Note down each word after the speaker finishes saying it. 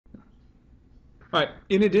All right,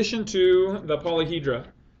 in addition to the polyhedra,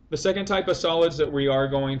 the second type of solids that we are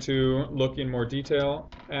going to look in more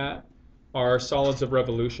detail at are solids of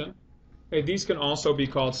revolution. Okay, these can also be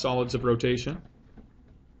called solids of rotation.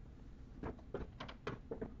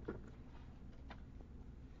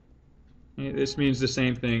 Okay, this means the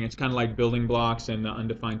same thing. It's kind of like building blocks in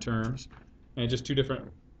undefined terms, and just two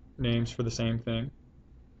different names for the same thing.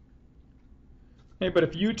 Okay, but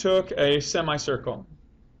if you took a semicircle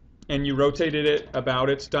and you rotated it about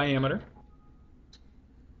its diameter,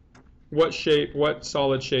 what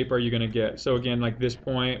solid shape are you going to get? So again, like this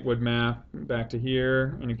point would map back to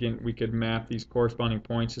here, and again, we could map these corresponding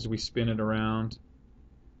points as we spin it around.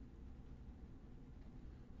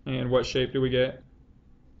 And what shape do we get?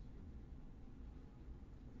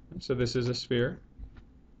 So this is a sphere.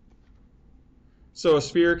 So a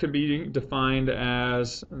sphere can be defined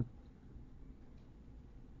as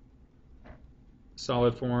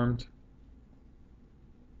solid formed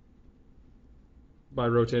by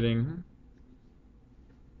rotating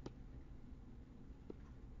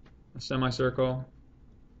a semicircle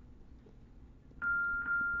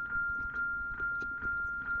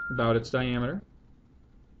about its diameter.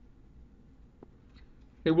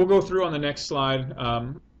 Okay, we'll go through on the next slide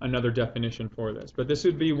another definition for this, but this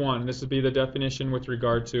would be one. This would be the definition with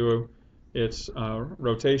regard to its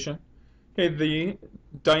rotation. Okay, the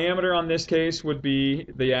diameter on this case would be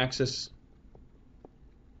the axis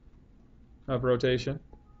of rotation.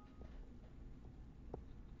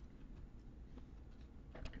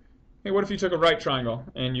 Hey, what if you took a right triangle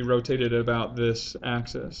and you rotated it about this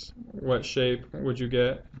axis? What shape would you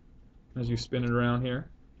get as you spin it around here?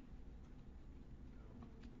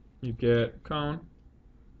 You get cone.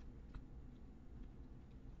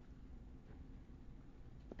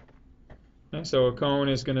 Okay, so a cone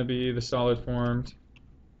is going to be the solid formed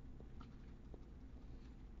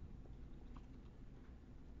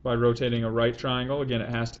by rotating a right triangle. Again, it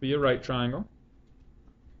has to be a right triangle.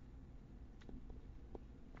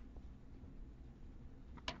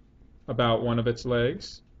 About one of its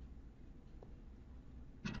legs.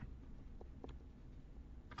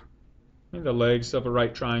 And the legs of a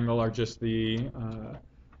right triangle are just the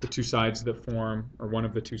two sides that form, or one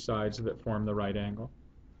of the two sides that form the right angle.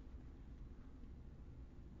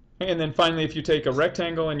 And then finally, if you take a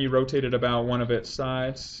rectangle and you rotate it about one of its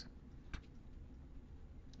sides,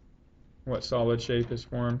 what solid shape is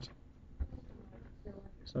formed?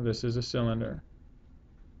 So this is a cylinder.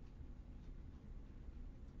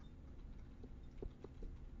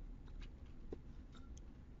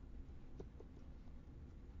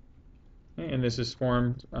 And this is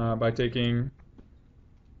formed by taking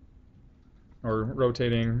or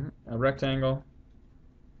rotating a rectangle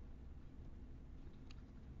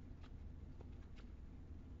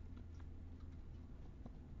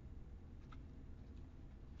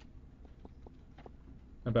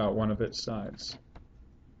about one of its sides.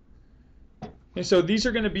 And so these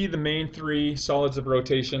are going to be the main three solids of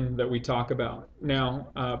rotation that we talk about.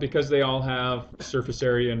 Now, because they all have surface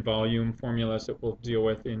area and volume formulas that we'll deal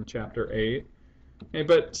with in Chapter 8. Okay,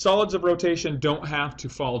 but solids of rotation don't have to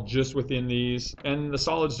fall just within these, and the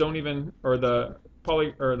solids don't even, or the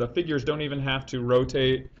figures don't even have to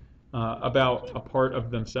rotate about a part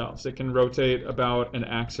of themselves. It can rotate about an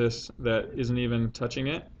axis that isn't even touching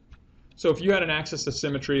it. So if you had an axis of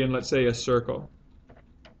symmetry in, let's say, a circle,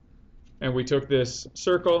 and we took this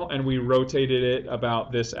circle and we rotated it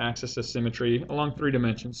about this axis of symmetry along 3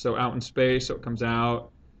 dimensions. So out in space, so it comes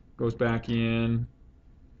out, goes back in,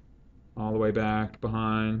 all the way back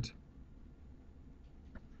behind.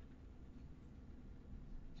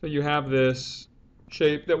 So you have this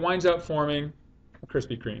shape that winds up forming a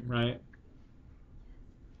Krispy Kreme, right?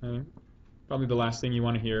 Okay. Probably the last thing you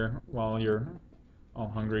want to hear while you're all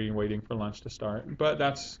hungry waiting for lunch to start. But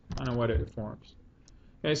that's kind of what it forms.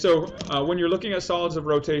 Okay, so when you're looking at solids of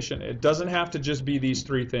rotation, it doesn't have to just be these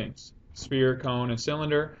 3 things: sphere, cone, and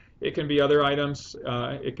cylinder. It can be other items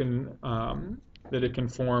that it can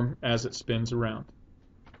form as it spins around.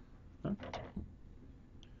 Okay.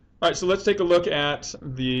 All right, so let's take a look at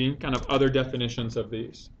the kind of other definitions of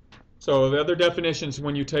these. So the other definitions,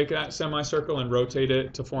 when you take that semicircle and rotate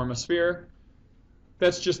it to form a sphere,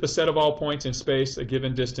 that's just the set of all points in space a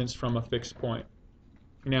given distance from a fixed point.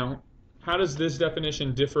 Now, how does this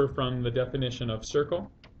definition differ from the definition of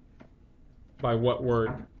circle? By what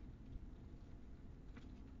word?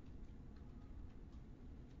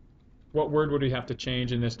 What word would we have to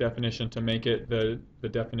change in this definition to make it the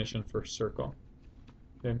definition for circle?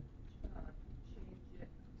 Okay.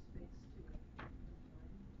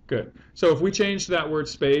 Good. So if we change that word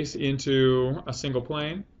space into a single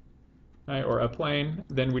plane, right, or a plane,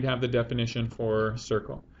 then we'd have the definition for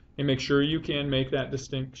circle. And make sure you can make that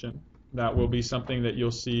distinction. That will be something that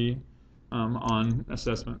you'll see on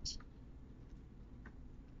assessments.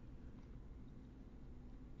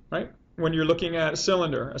 Right? When you're looking at a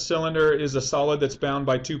cylinder is a solid that's bound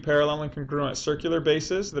by two parallel and congruent circular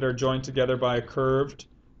bases that are joined together by a curved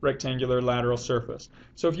rectangular lateral surface.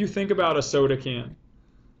 So if you think about a soda can,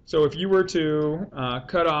 so if you were to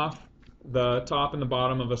cut off the top and the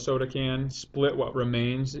bottom of a soda can, split what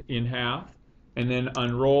remains in half, and then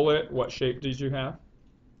unroll it, what shape did you have?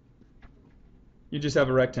 You just have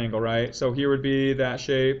a rectangle, right? So here would be that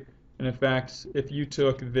shape, and in fact, if you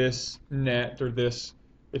took this net or this,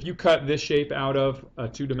 if you cut this shape out of a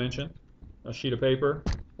two-dimension, a sheet of paper,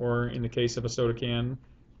 or in the case of a soda can,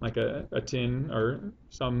 like a tin or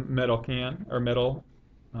some metal can or metal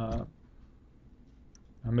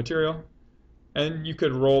material, and you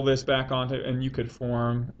could roll this back onto it and you could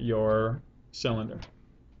form your cylinder.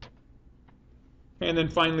 And then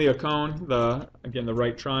finally a cone, again the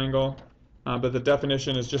right triangle, but the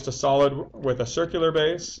definition is just a solid with a circular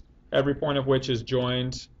base, every point of which is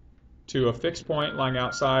joined to a fixed point lying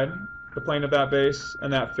outside the plane of that base,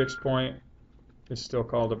 and that fixed point is still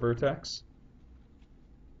called a vertex.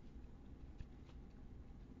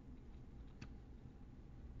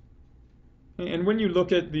 And when you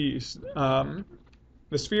look at these, the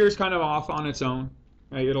sphere is kind of off on its own.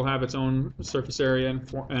 Right? It'll have its own surface area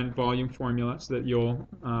and volume formulas that you'll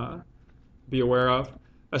be aware of.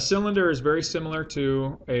 A cylinder is very similar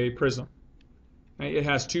to a prism. Right? It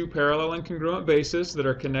has two parallel and congruent bases that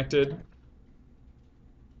are connected.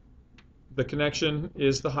 The connection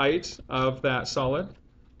is the height of that solid,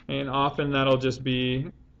 and often that'll just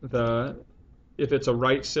be if it's a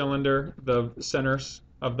right cylinder, the centers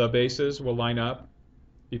of the bases will line up,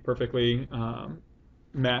 be perfectly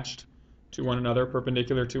matched to one another,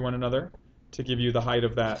 perpendicular to one another, to give you the height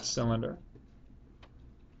of that cylinder.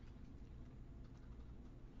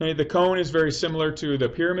 Okay, the cone is very similar to the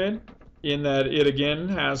pyramid in that it again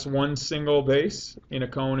has one single base. In a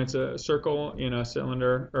cone it's a circle, in a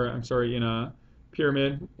cylinder, or I'm sorry, in a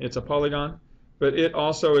pyramid it's a polygon, but it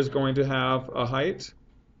also is going to have a height.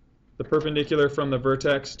 The perpendicular from the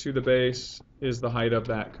vertex to the base is the height of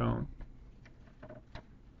that cone.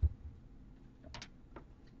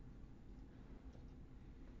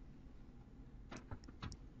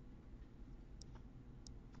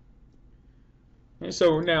 Okay,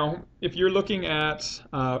 so now, if you're looking at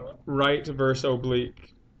right versus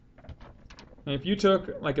oblique, if you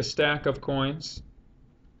took like a stack of coins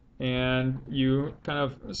and you kind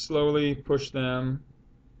of slowly push them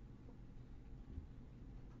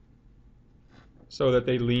so that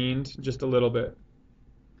they leaned just a little bit,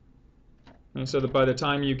 and so that by the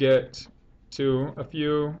time you get to a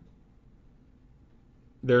few,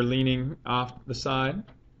 they're leaning off the side.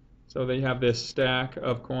 So they have this stack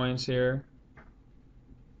of coins here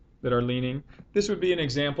that are leaning. This would be an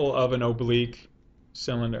example of an oblique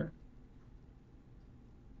cylinder.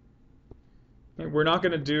 And we're not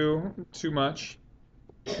going to do too much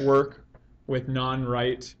work with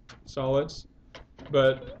non-right solids,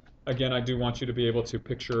 but again, I do want you to be able to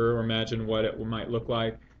picture or imagine what it might look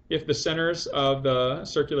like. If the centers of the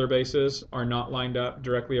circular bases are not lined up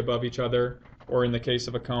directly above each other, or in the case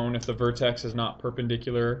of a cone, if the vertex is not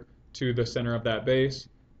perpendicular to the center of that base,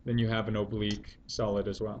 then you have an oblique solid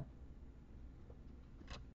as well.